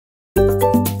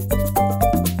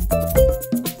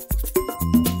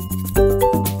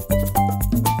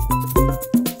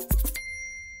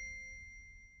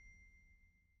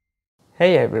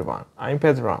Hey everyone, I'm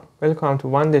Pedro. Welcome to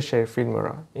Wondershare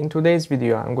Filmora. In today's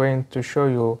video, I'm going to show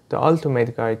you the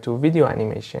ultimate guide to video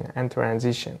animation and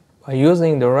transition. By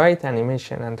using the right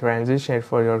animation and transition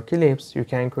for your clips, you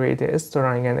can create a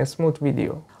strong and smooth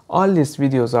video. All these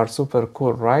videos are super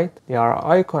cool, right? They are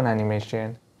icon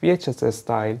animation, VHS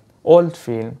style, old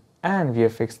film, and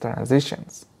VFX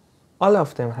transitions. All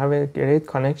of them have a great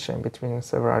connection between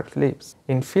several clips.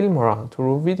 In Filmora,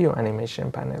 through Video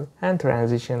Animation Panel and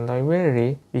Transition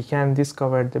Library, we can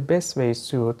discover the best way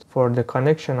suited for the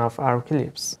connection of our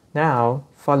clips. Now,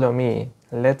 follow me.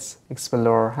 Let's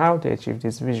explore how to achieve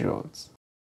these visuals.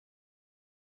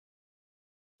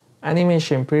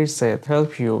 Animation preset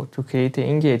help you to create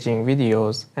engaging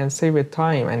videos and save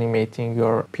time animating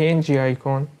your PNG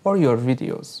icon or your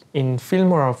videos. In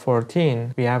Filmora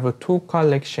 14, we have a two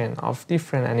collection of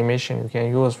different animation you can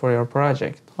use for your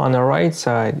project. On the right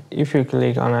side, if you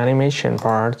click on animation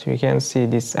part, you can see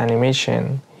this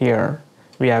animation here.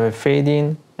 We have a fade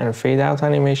in and fade out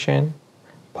animation,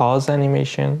 pause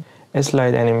animation, a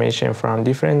slide animation from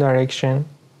different direction,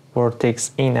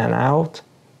 vortex in and out,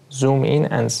 zoom in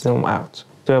and zoom out.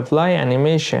 To apply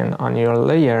animation on your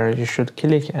layer, you should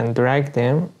click and drag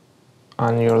them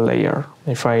on your layer.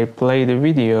 If I play the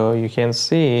video, you can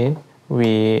see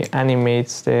we animate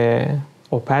the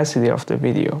opacity of the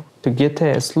video. To get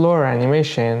a slower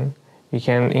animation, you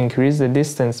can increase the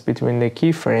distance between the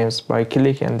keyframes by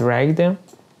click and drag them.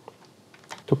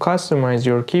 To customize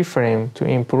your keyframe to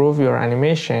improve your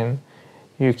animation,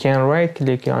 you can right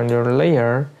click on your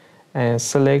layer and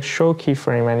select Show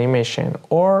Keyframe Animation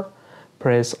or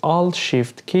press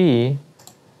Alt-Shift key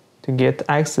to get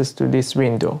access to this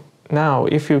window. Now,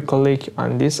 if you click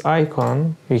on this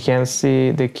icon, you can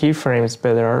see the keyframes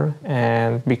better,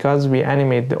 and because we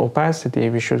animate the opacity,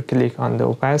 we should click on the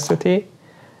opacity,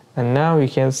 and now you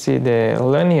can see the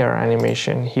linear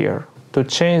animation here. To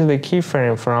change the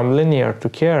keyframe from linear to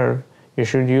curve, you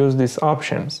should use these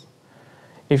options.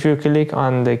 If you click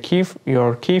on the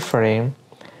your keyframe,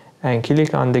 and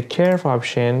click on the curve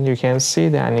option, you can see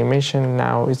the animation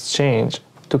now is changed.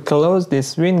 To close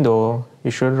this window, you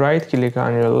should right click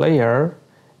on your layer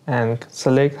and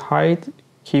select Hide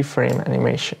Keyframe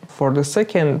Animation. For the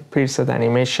second preset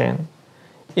animation,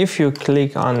 if you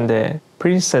click on the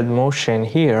preset motion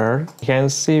here, you can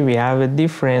see we have a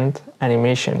different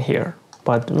animation here.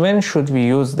 But when should we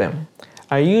use them?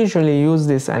 I usually use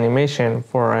this animation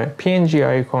for PNG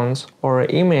icons or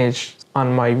image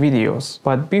on my videos.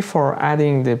 But before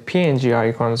adding the PNG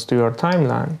icons to your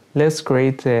timeline, let's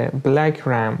create a black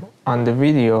ramp on the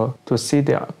video to see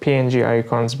the PNG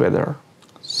icons better.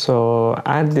 So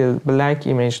add the black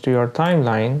image to your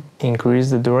timeline,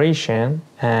 increase the duration,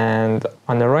 and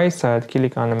on the right side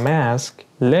click on a mask,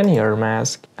 linear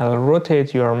mask, and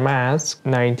rotate your mask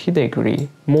 90 degrees.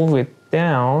 Move it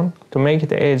down to make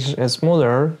the edge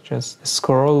smoother. Just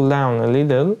scroll down a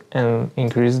little and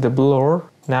increase the blur.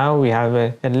 Now we have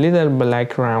a little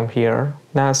black ramp here.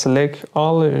 Now select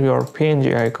all your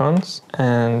PNG icons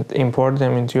and import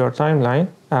them into your timeline.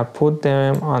 Put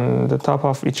them on the top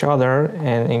of each other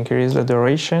and increase the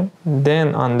duration.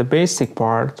 Then on the basic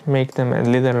part, make them a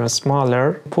little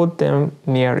smaller. Put them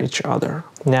near each other.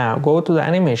 Now go to the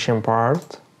animation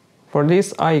part. For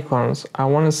these icons, I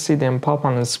want to see them pop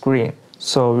on the screen.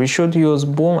 So we should use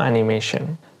boom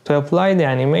animation. To apply the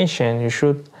animation, you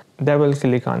should double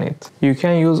click on it. You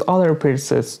can use other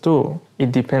presets too.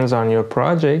 It depends on your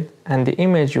project and the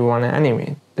image you want to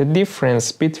animate. The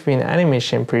difference between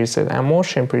animation preset and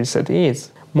motion preset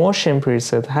is motion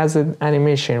preset has an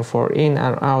animation for in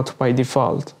and out by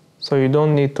default. So you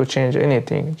don't need to change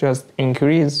anything. Just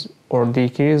increase or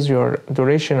decrease your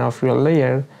duration of your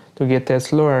layer to get a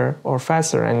slower or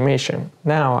faster animation.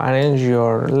 Now arrange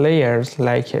your layers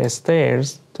like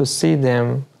stairs to see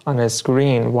them on a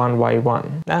screen one by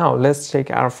one. Now let's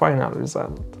check our final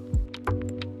result.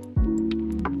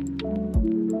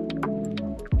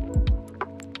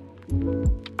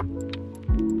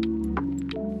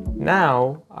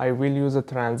 Now I will use the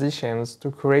transitions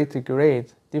to create a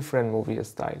great different movie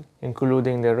style,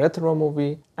 including the retro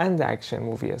movie and the action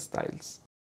movie styles.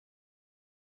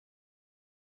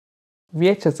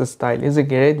 VHS style is a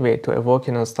great way to evoke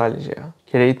nostalgia,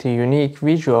 create a unique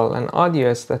visual and audio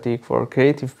aesthetic for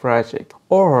creative project,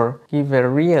 or give a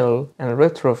real and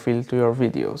retro feel to your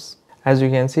videos. As you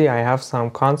can see, I have some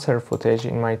concert footage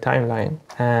in my timeline,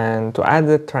 and to add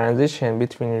the transition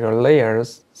between your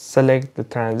layers, select the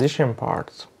transition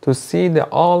part. To see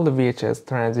all the VHS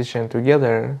transition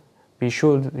together, we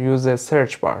should use a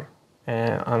search bar.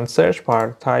 And on search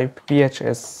bar, type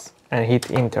VHS and hit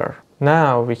enter.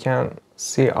 Now we can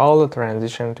see all the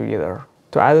transition together.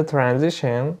 To add a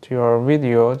transition to your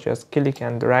video, just click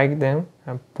and drag them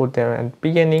and put them at the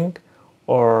beginning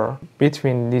or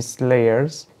between these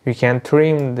layers. You can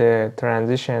trim the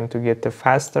transition to get the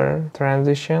faster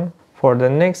transition. For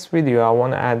the next video, I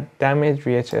want to add damage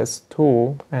VHS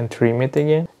 2 and trim it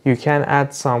again. You can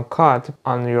add some cut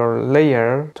on your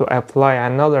layer to apply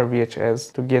another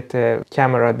VHS to get the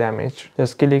camera damage.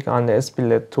 Just click on the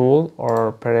split tool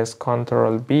or press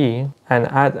Ctrl B and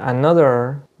add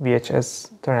another VHS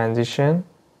transition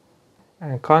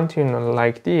and continue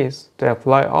like this to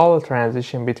apply all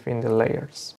transition between the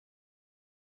layers.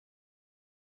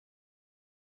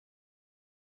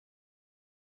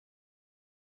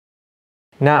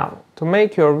 Now, to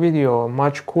make your video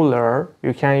much cooler,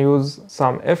 you can use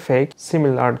some effect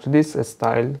similar to this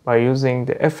style by using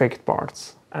the effect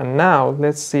parts. And now,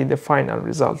 let's see the final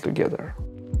result together.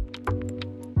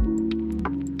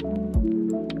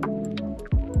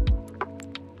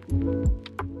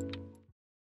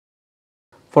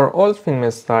 For old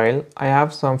film style, I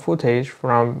have some footage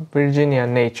from Virginia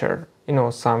nature.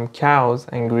 Some cows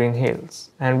and green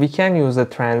hills, and we can use a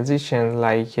transition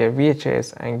like a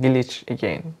VHS and glitch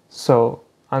again. So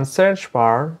on search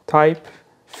bar, type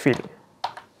film.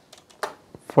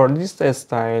 For this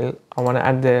style, I want to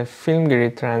add the film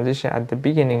grid transition at the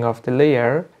beginning of the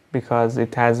layer because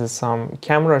it has some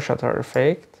camera shutter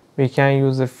effect. We can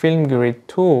use the film grid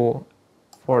 2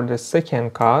 for the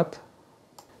second cut,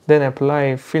 then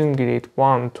apply film grid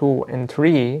 1, 2 and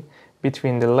 3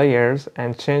 between the layers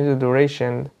and change the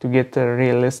duration to get a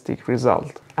realistic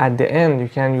result. At the end, you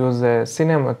can use a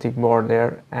cinematic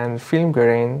border and film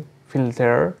grain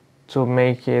filter to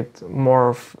make it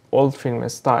more old film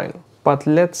style. But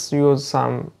let's use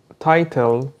some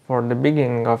title for the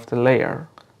beginning of the layer.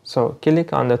 So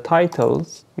click on the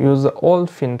titles, use the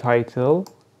old film title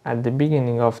at the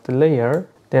beginning of the layer,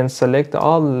 then select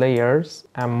all layers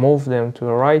and move them to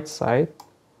the right side.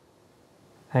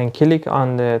 And click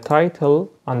on the title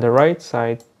on the right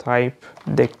side, type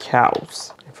the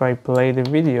cows. If I play the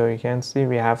video, you can see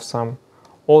we have some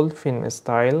old film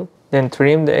style. Then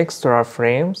trim the extra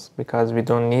frames because we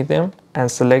don't need them,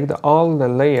 and select all the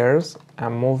layers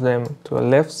and move them to the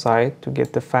left side to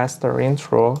get the faster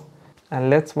intro. And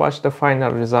let's watch the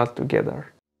final result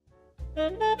together.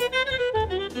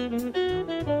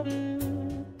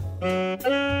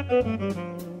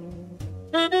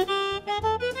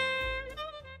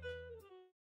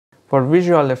 For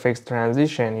visual effects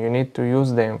transition, you need to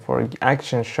use them for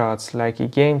action shots like a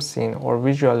game scene or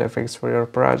visual effects for your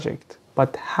project.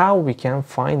 But how we can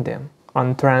find them?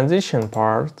 On transition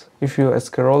part, if you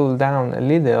scroll down a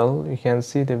little, you can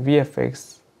see the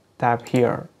VFX tab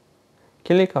here.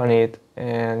 Click on it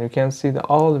and you can see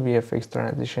all the VFX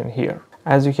transition here.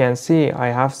 As you can see, I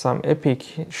have some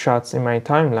epic shots in my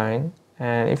timeline.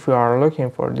 And if you are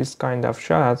looking for this kind of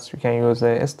shots, you can use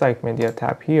the static media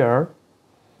tab here.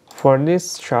 For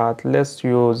this shot, let's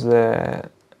use the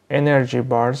energy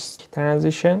bars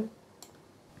transition.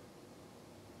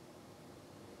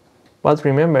 But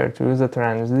remember to use the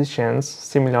transitions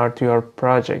similar to your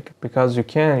project because you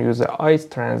can use the ice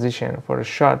transition for a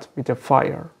shot with a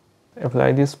fire.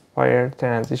 Apply this fire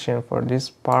transition for this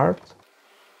part.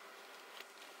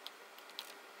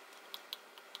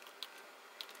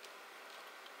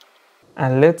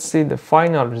 And let's see the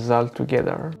final result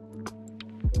together.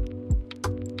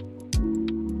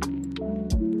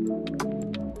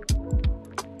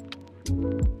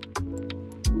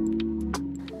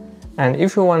 And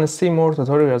if you want to see more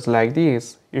tutorials like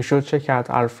this, you should check out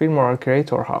our Filmora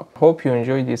Creator Hub. Hope you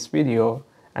enjoyed this video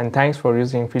and thanks for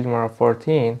using Filmora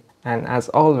 14, and as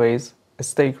always,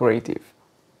 stay creative.